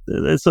that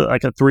it's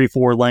like a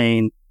 3-4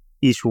 lane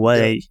each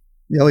way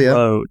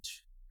road.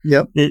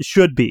 Yep. It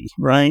should be,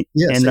 right?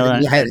 Yes,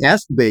 and it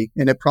has to be.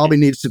 And it probably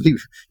needs to be,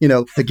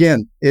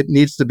 again, it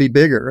needs to be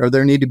bigger, or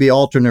there need to be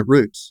alternate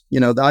routes.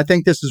 I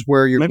think this is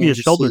where you're maybe a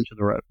shoulder to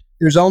the road.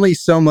 There's only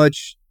so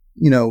much,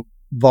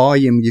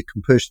 volume you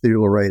can push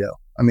through Laredo.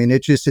 I mean,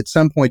 it just, at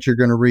some point you're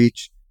going to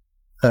reach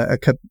a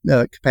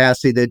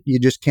capacity that you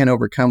just can't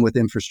overcome with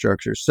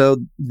infrastructure. So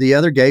the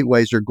other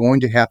gateways are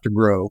going to have to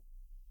grow,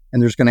 and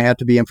there's going to have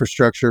to be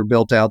infrastructure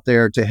built out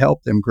there to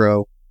help them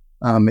grow.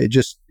 All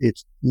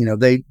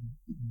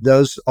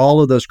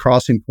of those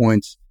crossing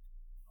points,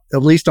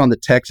 at least on the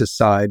Texas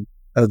side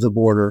of the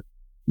border,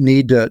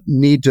 need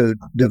to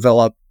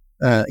develop,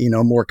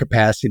 more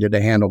capacity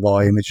to handle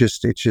volume. It's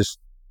just,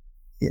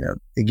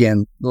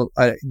 again,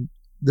 at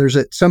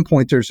some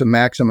point there's a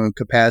maximum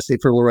capacity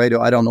for Laredo.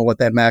 I don't know what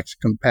that max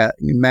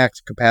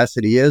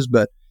capacity is,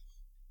 but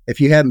if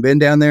you haven't been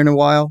down there in a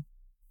while,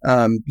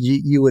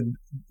 you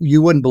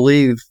wouldn't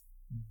believe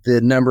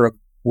the number of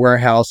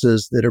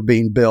warehouses that are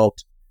being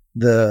built,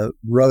 the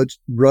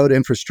road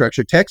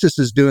infrastructure. Texas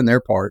is doing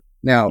their part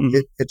now.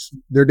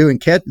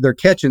 They're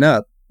catching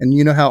up, and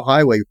you know how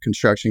highway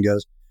construction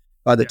goes.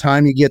 By the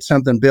time you get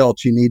something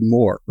built, you need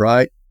more,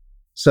 right?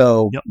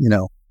 So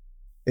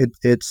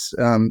it's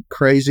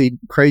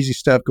crazy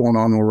stuff going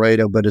on in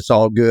Laredo, but it's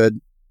all good.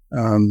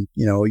 A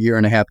year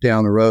and a half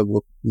down the road,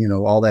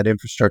 all that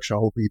infrastructure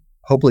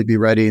hopefully be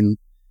ready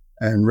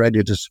and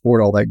ready to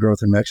support all that growth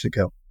in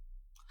Mexico.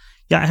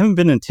 Yeah, I haven't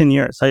been in 10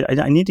 years.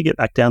 I need to get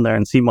back down there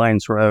and see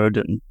Mines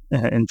Road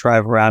and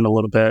drive around a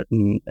little bit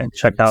and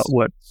check out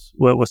what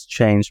was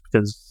changed,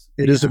 because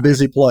it is a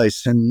busy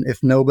place. And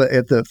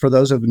for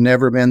those who've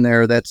never been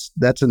there,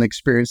 that's an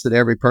experience that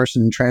every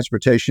person in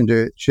transportation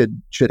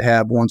should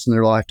have once in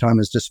their lifetime,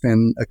 is to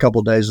spend a couple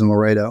of days in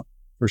Laredo,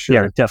 for sure.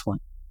 Yeah, definitely.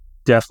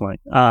 It's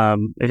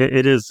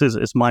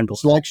mind-blowing.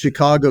 It's like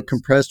Chicago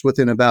compressed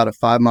within about a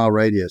 5-mile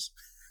radius.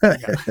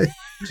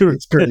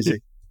 It's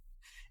crazy.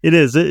 It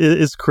is.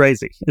 It's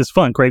crazy. It's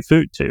fun. Great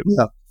food too.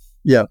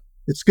 Yeah.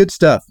 It's good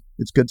stuff.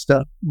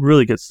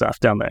 Really good stuff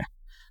down there.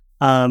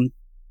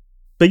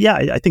 But yeah,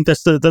 I think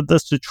that's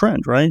the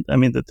trend, right? I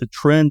mean, the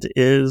trend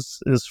is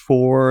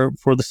for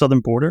the southern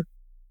border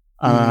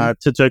to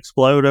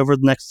explode over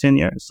the next 10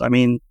 years. I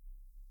mean,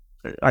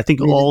 I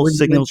think all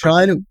signals.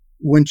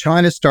 When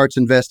China starts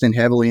investing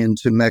heavily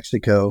into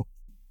Mexico,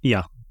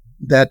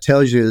 that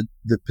tells you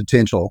the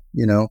potential.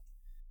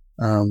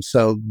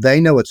 So they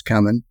know it's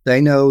coming.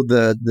 They know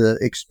the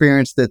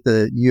experience that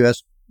the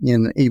U.S.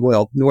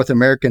 North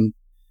American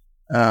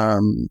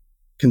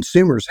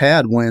consumers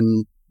had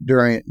when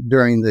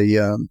during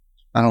the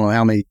I don't know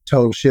how many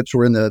total ships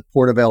were in the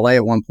port of L.A.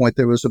 at one point.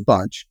 There was a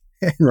bunch,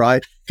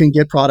 right? Can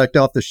get product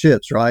off the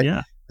ships, right?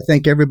 Yeah. I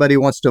think everybody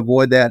wants to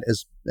avoid that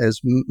as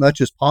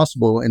much as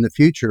possible in the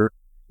future,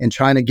 and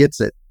China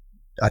gets it.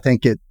 I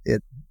think it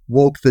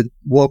woke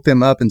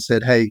them up and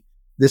said, "Hey,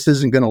 this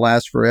isn't going to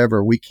last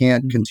forever. We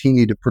can't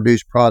continue to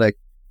produce product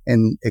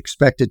and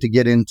expect it to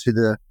get into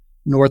the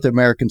North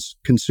American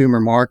consumer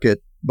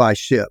market by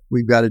ship.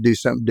 We've got to do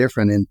something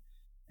different."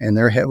 And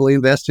they're heavily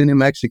investing in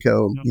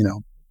Mexico.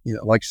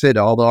 Like I said,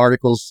 all the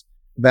articles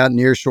about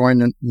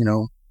nearshoring, a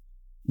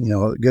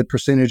good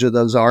percentage of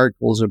those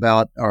articles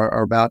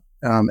are about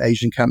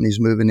Asian companies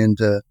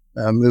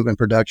moving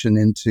production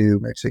into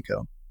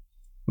Mexico.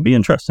 It'll be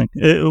interesting.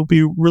 It will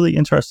be really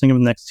interesting in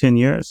the next 10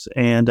 years.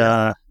 And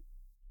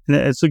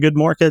it's a good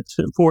market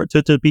for it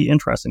to be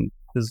interesting.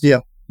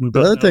 The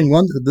other thing,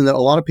 that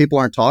a lot of people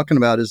aren't talking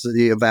about is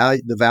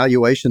the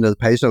valuation of the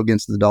peso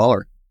against the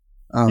dollar.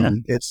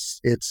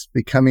 It's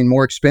becoming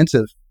more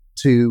expensive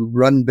to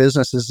run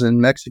businesses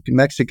in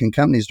Mexican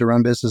companies to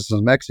run businesses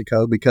in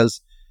Mexico, because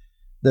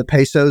the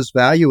peso's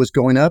value is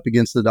going up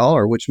against the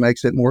dollar, which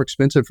makes it more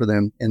expensive for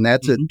them. And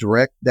that's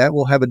that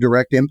will have a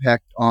direct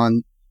impact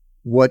on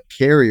what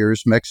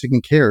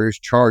Mexican carriers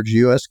charge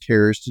U.S.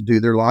 carriers to do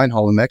their line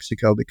haul in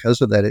Mexico.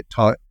 Because of that,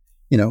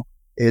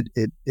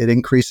 it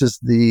increases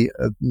the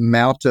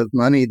amount of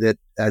money that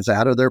is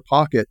out of their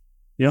pocket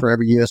for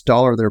every U.S.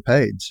 dollar they're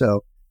paid.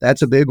 So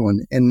that's a big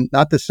one. And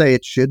not to say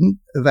it shouldn't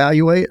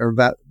evaluate or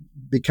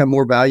become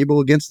more valuable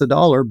against the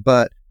dollar,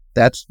 but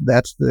that's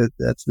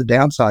the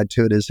downside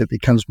to it, is it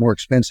becomes more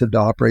expensive to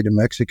operate in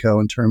Mexico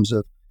in terms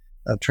of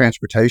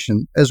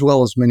transportation, as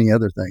well as many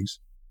other things.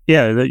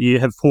 Yeah, that you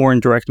have foreign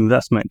direct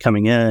investment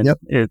coming in. Yep.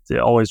 It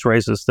always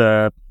raises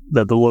the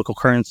local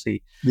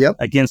currency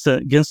against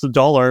the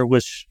dollar,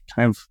 which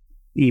kind of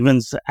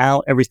evens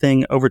out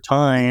everything over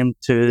time.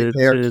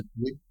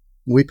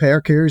 We pay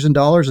our carriers in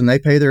dollars, and they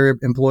pay their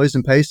employees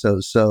in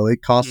pesos. So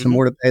it costs them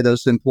more to pay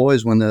those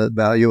employees when the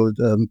value of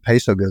the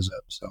peso goes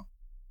up. So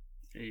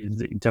you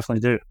definitely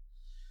do.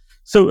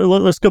 So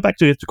let's go back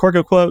to the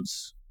cargo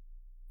quotes.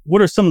 What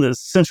are some of the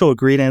essential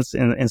ingredients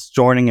in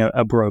starting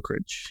a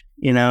brokerage?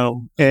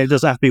 It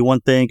doesn't have to be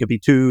one thing; it could be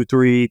 2,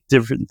 3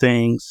 different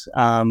things.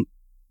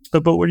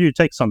 But what are your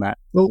takes on that?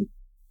 Well,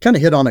 kind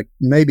of hit on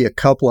maybe a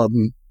couple of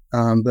them.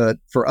 But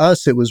for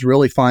us, it was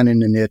really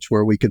finding a niche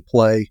where we could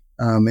play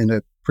in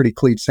a pretty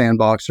clean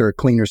sandbox, or a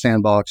cleaner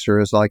sandbox,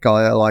 or as I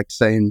like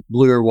saying,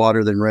 bluer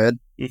water than red.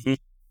 We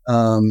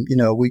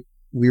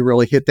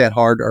really hit that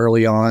hard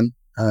early on.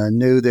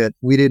 Knew that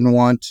we didn't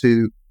want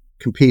to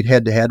compete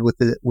head to head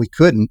with it. We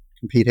couldn't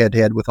compete head to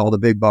head with all the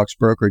big box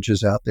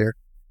brokerages out there.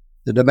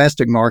 The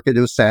domestic market,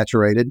 it was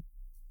saturated.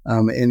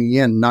 And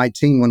again,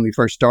 19, when we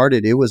first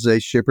started, it was a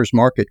shipper's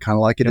market, kind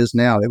of like it is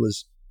now. It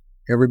was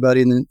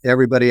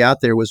everybody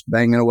out there was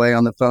banging away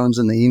on the phones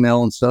and the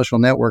email and social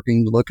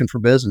networking, looking for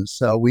business.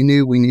 So we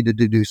knew we needed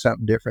to do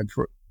something different.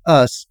 For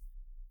us,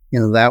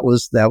 that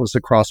was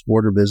the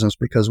cross-border business,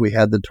 because we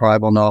had the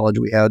tribal knowledge,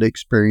 we had the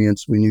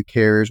experience, we knew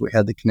carriers, we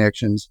had the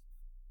connections.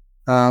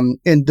 And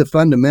the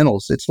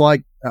fundamentals, it's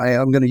like,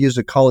 I'm going to use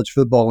a college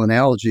football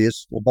analogy.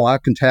 It's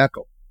block and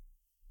tackle.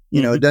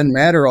 It doesn't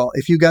matter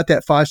if you got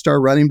that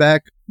 5-star running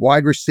back,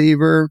 wide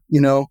receiver,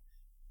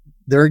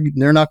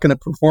 they're not going to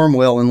perform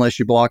well unless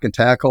you block and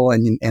tackle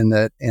and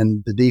the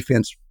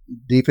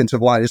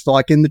defensive line. It's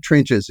like in the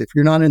trenches. If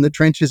you're not in the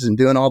trenches and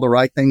doing all the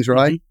right things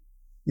right,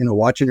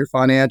 watching your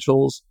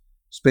financials,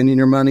 spending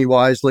your money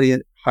wisely,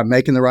 and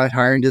making the right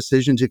hiring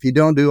decisions. If you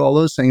don't do all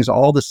those things,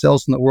 all the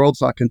sales in the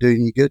world's not going to do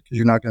you any good because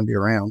you're not going to be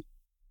around.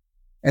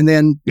 And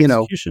then,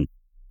 Execution.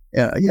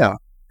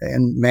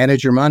 And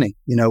manage your money.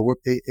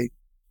 The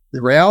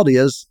reality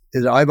is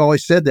I've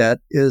always said that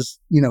is,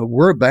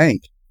 we're a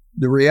bank.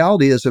 The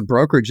reality is that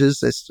brokerage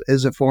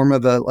is a form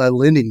of a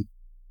lending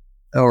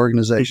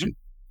organization.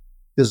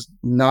 Because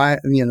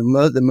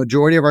the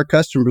majority of our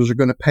customers are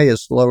going to pay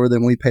us lower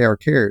than we pay our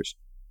carriers.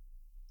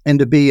 And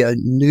to be a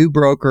new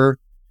broker,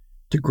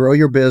 to grow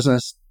your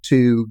business,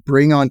 to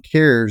bring on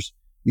carriers,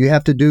 you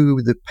have to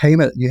do the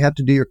payment. You have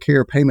to do your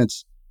carrier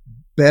payments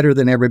better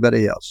than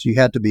everybody else. You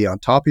have to be on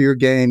top of your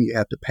game. You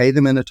have to pay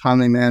them in a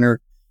timely manner.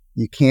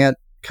 You can't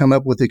come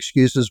up with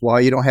excuses why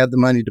you don't have the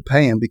money to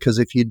pay them, because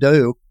if you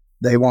do,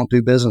 they won't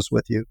do business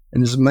with you.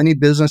 And as many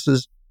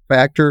businesses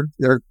factor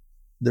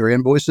their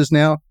invoices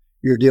now,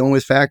 you're dealing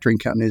with factoring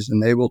companies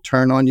and they will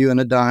turn on you in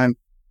a dime.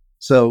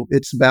 So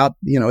it's about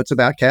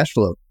cash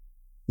flow.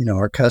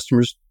 Our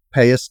customers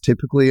pay us,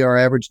 typically our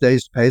average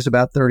days to pay is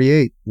about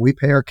 38. We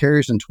pay our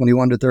carriers in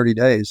 21 to 30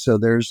 days. So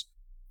there's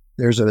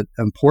an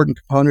important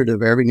component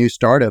of every new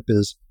startup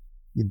is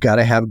you've got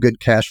to have good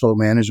cash flow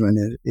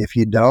management. If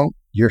you don't,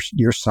 you're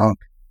sunk.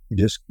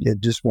 It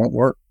just won't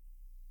work.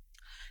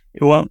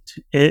 It won't.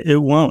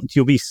 It won't.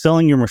 You'll be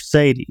selling your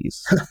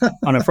Mercedes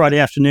on a Friday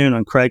afternoon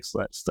on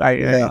Craigslist.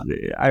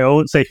 I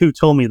won't say who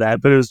told me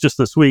that, but it was just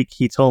this week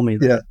he told me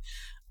that.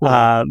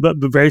 Yeah. But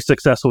very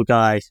successful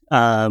guy.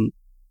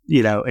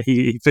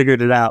 He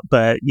figured it out.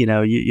 But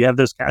you have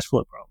those cash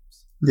flow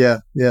problems. Yeah.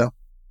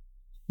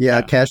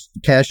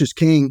 Cash is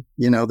king.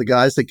 The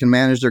guys that can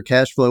manage their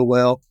cash flow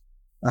well,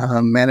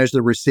 manage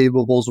their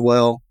receivables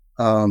well.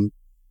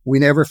 We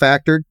never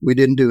factored. We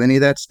didn't do any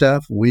of that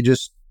stuff. We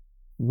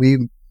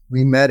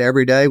met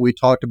every day. We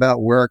talked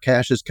about where our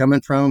cash is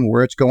coming from,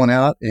 where it's going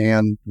out,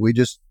 and we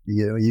just,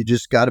 you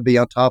just got to be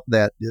on top of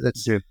that.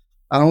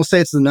 I don't say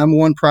it's the number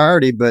one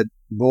priority, but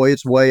boy,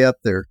 it's way up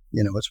there.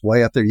 It's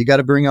way up there. You got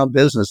to bring on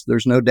business.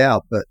 There's no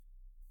doubt, but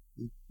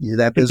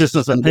that business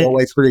is going to go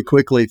away pretty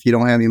quickly if you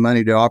don't have any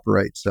money to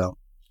operate. So,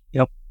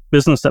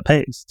 business that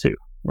pays too,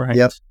 right?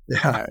 Yep.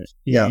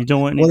 Yeah. You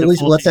don't want any. Well, at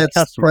least what's that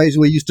phrase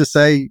we used to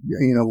say?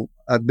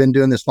 I've been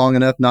doing this long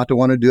enough not to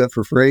want to do it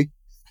for free.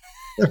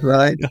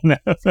 Right.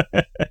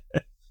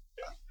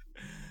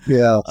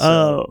 Yeah.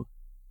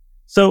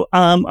 So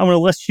I'm going to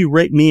let you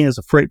rate me as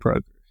a freight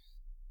broker.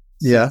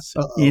 Yeah.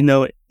 You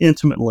know it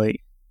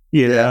intimately.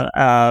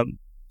 Rate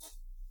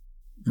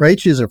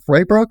you as a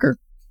freight broker?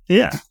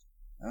 Yeah.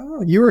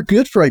 Oh, you were a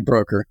good freight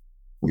broker.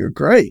 You're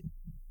great.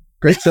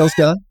 Great sales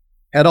guy.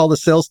 Had all the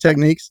sales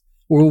techniques.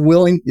 Were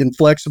willing and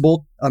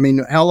flexible. I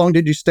mean, how long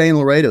did you stay in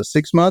Laredo?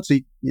 6 months?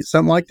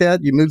 Something like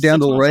that? You moved down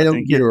to Laredo?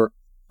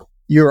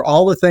 You're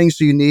all the things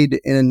you need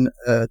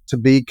to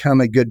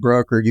become a good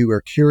broker. You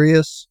were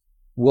curious,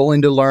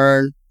 willing to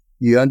learn.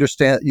 You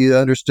understood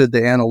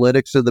the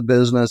analytics of the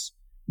business.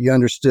 You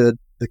understood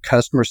the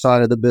customer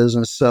side of the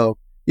business. So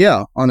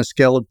yeah, on a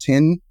scale of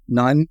 10,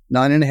 9,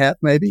 9.5,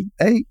 maybe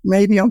 8,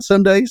 maybe on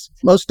some days,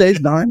 most days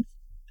 9.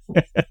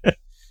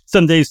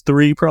 Some days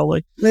 3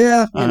 probably.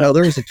 Yeah.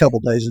 There was a couple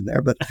days in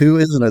there, but who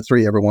isn't a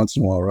 3 every once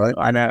in a while, right?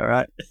 I know,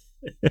 right?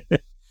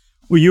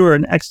 Well, you were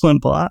an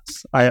excellent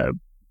boss. I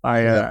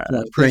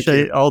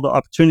appreciate all the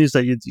opportunities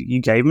that you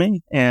gave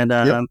me and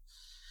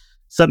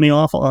set me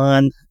off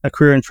on a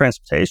career in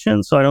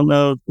transportation. So I don't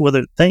know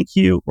whether to thank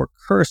you or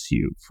curse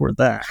you for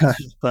that.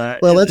 But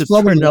it's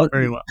turned out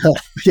very well.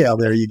 Yeah,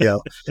 there you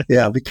go.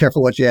 Yeah, be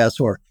careful what you ask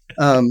for.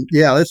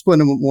 That's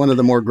one of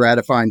the more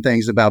gratifying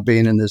things about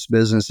being in this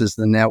business is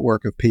the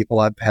network of people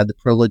I've had the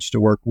privilege to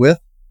work with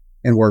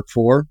and work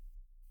for.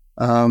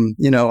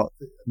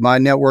 My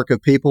network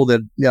of people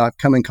that I've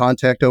come in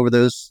contact over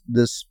this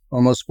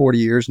almost 40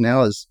 years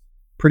now is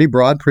pretty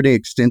broad, pretty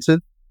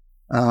extensive.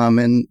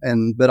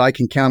 But I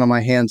can count on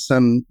my hands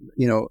on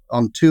 2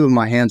 of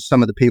my hands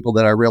some of the people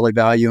that I really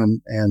value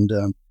and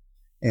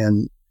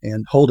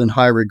hold in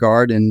high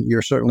regard. And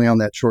you're certainly on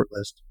that short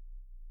list.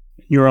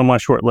 You're on my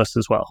short list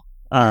as well.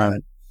 Yeah.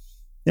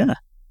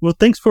 Well,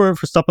 thanks for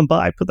stopping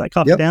by. Put that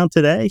coffee down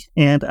today.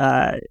 And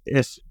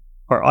if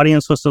our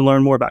audience wants to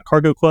learn more about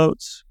Cargo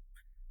Quotes,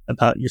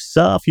 about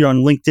yourself, you're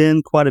on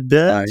LinkedIn quite a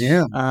bit. I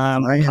am.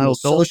 I am a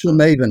social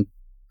maven.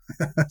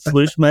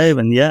 Solution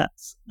maven,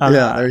 yes.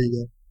 There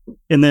you go.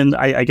 And then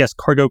I guess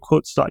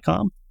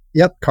cargoquotes.com.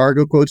 Yep,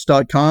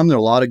 cargoquotes.com. There's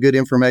a lot of good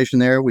information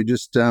there. We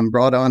just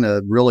brought on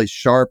a really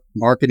sharp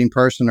marketing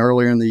person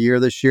earlier in the year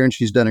this year, and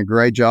she's done a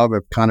great job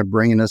of kind of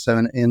bringing us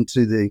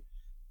into the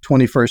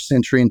 21st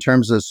century in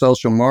terms of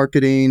social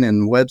marketing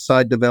and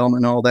website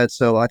development and all that.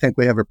 So I think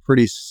we have a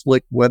pretty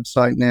slick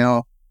website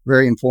now,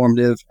 very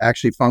informative,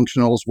 actually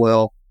functional as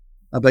well.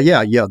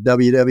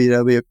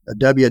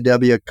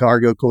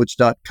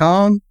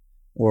 www.cargoquotes.com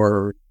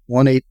or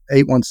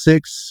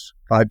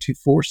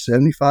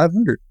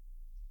 1-816-524-7500.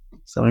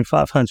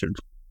 7,500.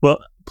 Well,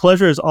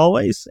 pleasure as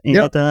always.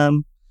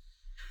 And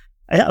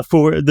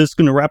for this,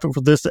 going to wrap it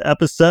for this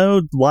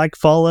episode. Like,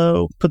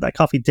 follow, put that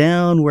coffee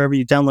down wherever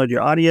you download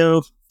your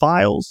audio.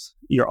 files,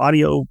 your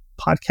audio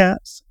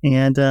podcasts,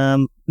 and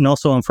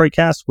also on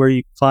Freightcast, where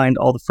you find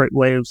all the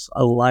FreightWaves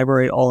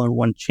library all in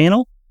one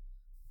channel.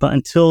 But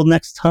until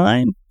next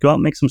time, go out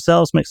and make some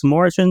sales, make some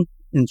margin,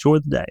 enjoy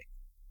the day.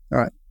 All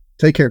right.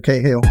 Take care,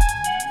 Cahill.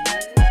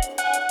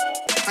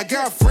 I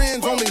got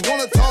friends only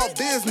wanna talk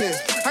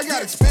business. I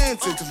got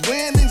expensive, cause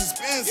winning's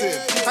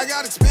expensive. I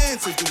got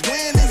expensive, cause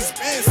winning's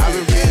expensive. I've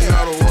been reading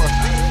all the war,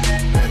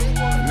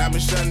 and I've been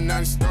shutting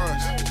down the stars.